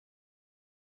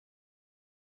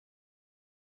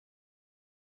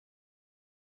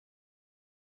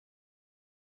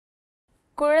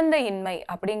குழந்தையின்மை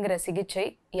அப்படிங்கிற சிகிச்சை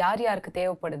யார் யாருக்கு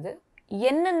தேவைப்படுது,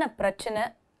 என்னென்ன பிரச்சனை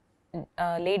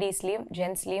லேடிஸ்லேயும்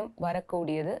ஜென்ஸ்லேயும்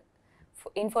வரக்கூடியது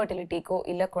இன்ஃபர்டிலிட்டிக்கோ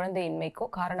இல்லை குழந்தையின்மைக்கோ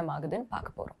காரணமாகுதுன்னு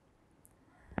பார்க்க போகிறோம்.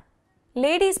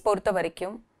 லேடிஸ் பொறுத்த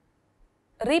வரைக்கும்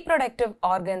ரீப்ரொடக்டிவ்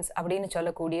ஆர்கன்ஸ் அப்படின்னு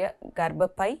சொல்லக்கூடிய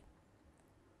கர்ப்பப்பை,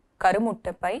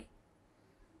 கருமுட்டைப்பை,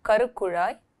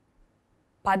 கருக்குழாய்,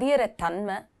 பதியற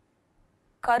தன்மை,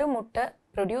 கருமுட்டை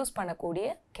ப்ரொடியூஸ் பண்ணக்கூடிய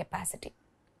கெப்பாசிட்டி,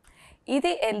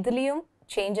 இது எதுலேயும்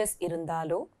சேஞ்சஸ்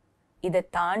இருந்தாலோ இதை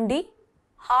தாண்டி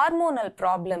ஹார்மோனல்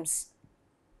ப்ராப்ளம்ஸ்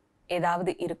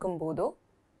ஏதாவது இருக்கும்போதோ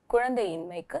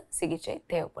குழந்தையின்மைக்கு சிகிச்சை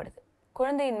தேவைப்படுது.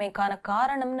 குழந்தையின்மைக்கான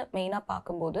காரணம்னு மெயினாக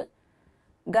பார்க்கும்போது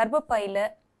கர்ப்பப்பையில்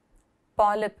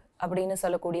பாலிப் அப்படின்னு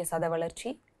சொல்லக்கூடிய சத வளர்ச்சி,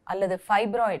 அல்லது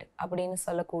ஃபைப்ராய்டு அப்படின்னு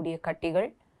சொல்லக்கூடிய கட்டிகள்,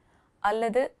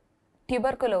 அல்லது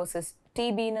tuberculosis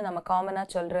டிபின்னு நம்ம காமனாக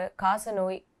சொல்கிற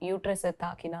காசநோய் யூட்ரஸை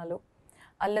தாக்கினாலோ,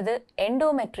 அல்லது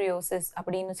endometriosis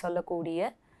அப்படின்னு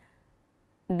சொல்லக்கூடிய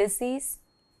டிசீஸ்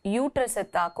யூட்ரஸை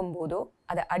தாக்கும் போதோ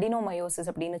அதை adenomyosis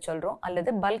அப்படின்னு சொல்கிறோம்,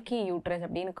 அல்லது பல்கி யூட்ரஸ்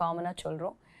அப்படின்னு காமனாக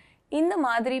சொல்கிறோம். இந்த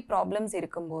மாதிரி ப்ராப்ளம்ஸ்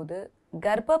இருக்கும்போது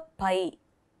கர்ப்பப்பை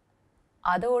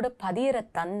அதோட பதியற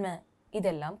தன்மை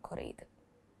இதெல்லாம் குறையுது.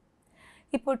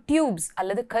 இப்போ டியூப்ஸ்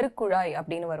அல்லது கருக்குழாய்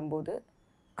அப்படின்னு வரும்போது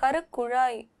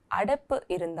கருக்குழாய் அடைப்பு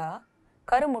இருந்தால்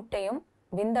கருமுட்டையும்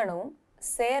விந்தணுவும்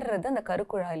சேர்றது அந்த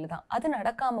கருக்குழாயில் தான். அது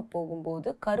நடக்காமல் போகும்போது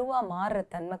கருவாக மாறுற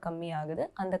தன்மை கம்மியாகுது.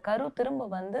 அந்த கரு திரும்ப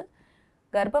வந்து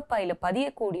கர்ப்பப்பையில்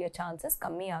பதியக்கூடிய சான்சஸ்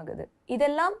கம்மியாகுது.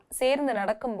 இதெல்லாம் சேர்ந்து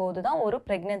நடக்கும்போது தான் ஒரு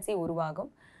ப்ரெக்னன்சி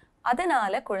உருவாகும்.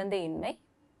 அதனால குழந்தையின்மை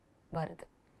வருது.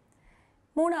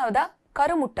 மூணாவதா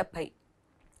கருமுட்டைப்பை.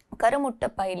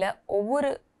 கருமுட்டைப்பையில் ஒவ்வொரு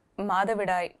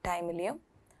மாதவிடாய் டைம்லேயும்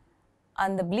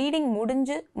அந்த ப்ளீடிங்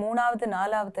முடிஞ்சு 3வது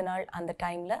 4வது நாள் அந்த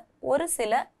டைமில் ஒரு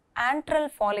சில ஆண்ட்ரல்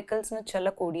ஃபாலிக்கல்ஸ்னு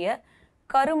சொல்லக்கூடிய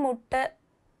கருமுட்டை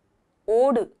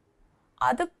ஓடு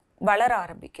அது வளர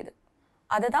ஆரம்பிக்குது.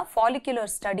 அதை தான்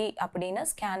ஃபாலிகுலர் ஸ்டடி அப்படின்னு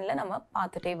ஸ்கேனில் நம்ம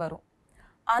பார்த்துட்டே வரோம்.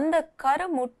 அந்த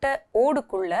கருமுட்டை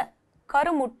ஓடுக்குள்ள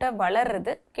கருமுட்டை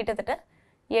வளர்றது கிட்டத்தட்ட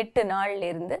 8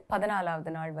 நாள்லேருந்து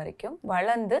 14வது நாள் வரைக்கும்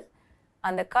வளர்ந்து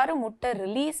அந்த கருமுட்டை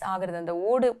ரிலீஸ் ஆகிறது, அந்த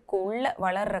ஓடுக்கு உள்ள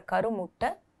வளர்ற கருமுட்டை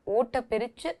ஓட்டை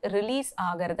பிரித்து ரிலீஸ்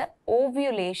ஆகிறத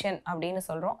ஓவியுலேஷன் அப்படின்னு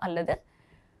சொல்கிறோம், அல்லது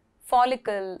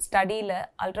ஃபாலிக்கல் ஸ்டடியில்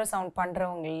அல்ட்ராசவுண்ட்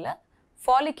பண்ணுறவங்களில்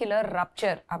ஃபாலிகுலர்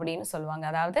ரப்சர் அப்படின்னு சொல்லுவாங்க.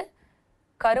 அதாவது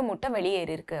கருமுட்டை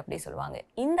வெளியேறி இருக்கு அப்படி சொல்லுவாங்க.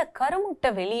 இந்த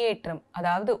கருமுட்டை வெளியேற்றம்,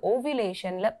 அதாவது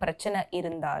ஓவியுலேஷனில் பிரச்சனை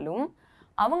இருந்தாலும்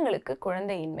அவங்களுக்கு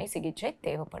குழந்தையின்மை சிகிச்சை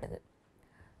தேவைப்படுது.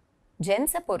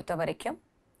 ஜென்ஸை பொறுத்த வரைக்கும்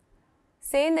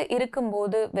சேர்ந்து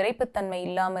இருக்கும்போது விரைப்புத்தன்மை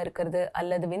இல்லாமல் இருக்கிறது,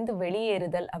 அல்லது விந்து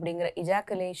வெளியேறுதல் அப்படிங்கிற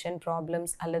இஜாக்குலேஷன்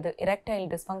ப்ராப்ளம்ஸ், அல்லது எரெக்டைல்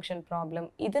டிஸ்ஃபங்க்ஷன் ப்ராப்ளம்,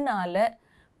 இதனால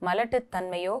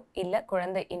மலட்டுத்தன்மையோ இல்லை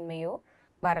குழந்தையின்மையோ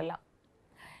வரலாம்.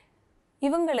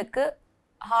 இவங்களுக்கு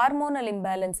ஹார்மோனல்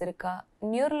இம்பேலன்ஸ் இருக்கா,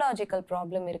 நியூரலாஜிக்கல்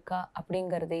ப்ராப்ளம் இருக்கா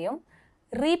அப்படிங்கிறதையும்,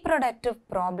 ரீப்ரொடக்டிவ்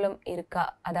ப்ராப்ளம் இருக்கா,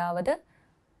 அதாவது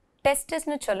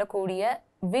டெஸ்டிஸ்னு சொல்லக்கூடிய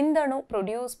விந்தணு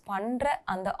ப்ரொடியூஸ் பண்ணுற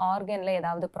அந்த ஆர்கனில்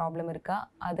ஏதாவது ப்ராப்ளம் இருக்கா,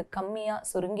 அது கம்மியாக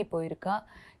சுருங்கி போயிருக்கா,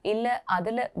 இல்லை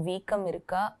அதில் வீக்கம்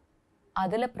இருக்கா,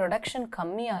 அதில் ப்ரொடக்ஷன்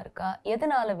கம்மியாக இருக்கா,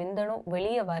 எதனால் விந்தணு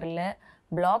வெளியே வரல,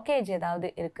 பிளாக்கேஜ் ஏதாவது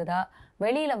இருக்குதா,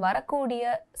 வெளியில் வரக்கூடிய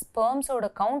ஸ்பெர்ம்ஸோட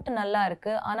கவுண்ட் நல்லா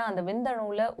இருக்குது ஆனால் அந்த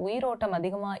விந்தணுவில் உயிரோட்டம்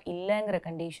அதிகமாக இல்லைங்கிற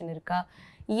கண்டிஷன் இருக்கா,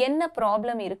 என்ன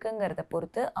ப்ராப்ளம் இருக்குங்கிறத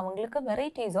பொறுத்து அவங்களுக்கு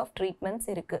வெரைட்டிஸ் ஆஃப் ட்ரீட்மெண்ட்ஸ்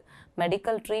இருக்குது.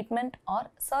 Medical treatment R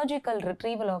surgical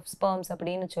retrieval of sperms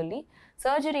அப்படின்னு சொல்லி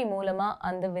சர்ஜரி மூலமாக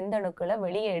அந்த விந்தணுக்களை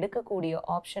வெளியே எடுக்கக்கூடிய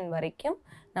ஆப்ஷன் வரைக்கும்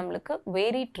நம்மளுக்கு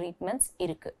வேரி ட்ரீட்மெண்ட்ஸ்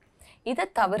இருக்குது. இதை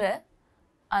தவிர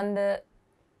அந்த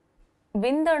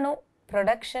விந்தணு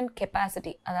ப்ரொடக்ஷன்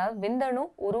கெப்பாசிட்டி, அதாவது விந்தணு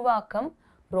உருவாக்கம்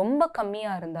ரொம்ப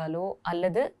கம்மியாக இருந்தாலோ,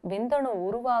 அல்லது விந்தணு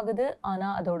உருவாகுது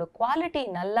ஆனால் அதோட குவாலிட்டி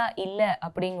நல்லா இல்லை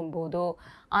அப்படிங்கும்போதோ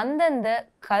அந்தந்த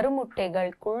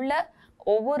கருமுட்டைகளுக்குள்ள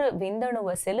ஒவ்வொரு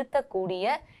விந்தணுவை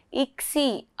செலுத்தக்கூடிய இக்ஸி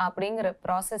அப்படிங்கிற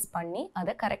ப்ராசஸ் பண்ணி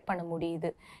அதை கரெக்ட் பண்ண முடியுது.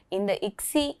 இந்த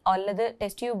இக்ஸி அல்லது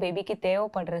டெஸ்டியூ பேபிக்கு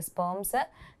தேவைப்படுற ஸ்பெர்ம்ஸை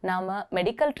நாம்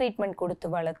மெடிக்கல் ட்ரீட்மெண்ட் கொடுத்து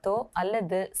வளர்த்தோ,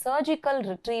 அல்லது சர்ஜிக்கல்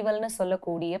ரிட்ரீவல்னு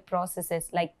சொல்லக்கூடிய ப்ராசஸஸ்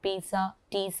லைக் பீஸா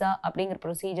டீஸா அப்படிங்கிற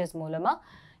ப்ரொசீஜர்ஸ்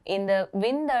மூலமாக இந்த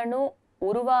விந்தணு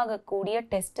உருவாகக்கூடிய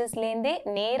டெஸ்டிஸ்லேருந்தே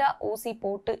நேராக ஊசி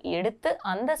போட்டு எடுத்து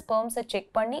அந்த ஸ்பெர்ம்ஸை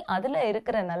செக் பண்ணி அதில்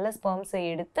இருக்கிற நல்ல ஸ்பெர்ம்ஸை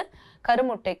எடுத்து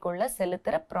கருமுட்டைக்குள்ளே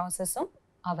செலுத்துகிற ப்ராசஸும்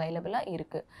அவைலபிளாக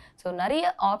இருக்குது. ஸோ நிறைய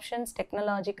ஆப்ஷன்ஸ்,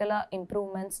 டெக்னாலஜிக்கலாக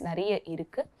இம்ப்ரூவ்மெண்ட்ஸ் நிறைய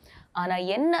இருக்குது. ஆனால்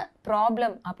என்ன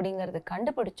ப்ராப்ளம் அப்படிங்கிறது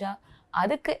கண்டுபிடிச்சா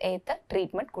அதுக்கு ஏற்ற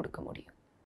ட்ரீட்மெண்ட் கொடுக்க முடியும்.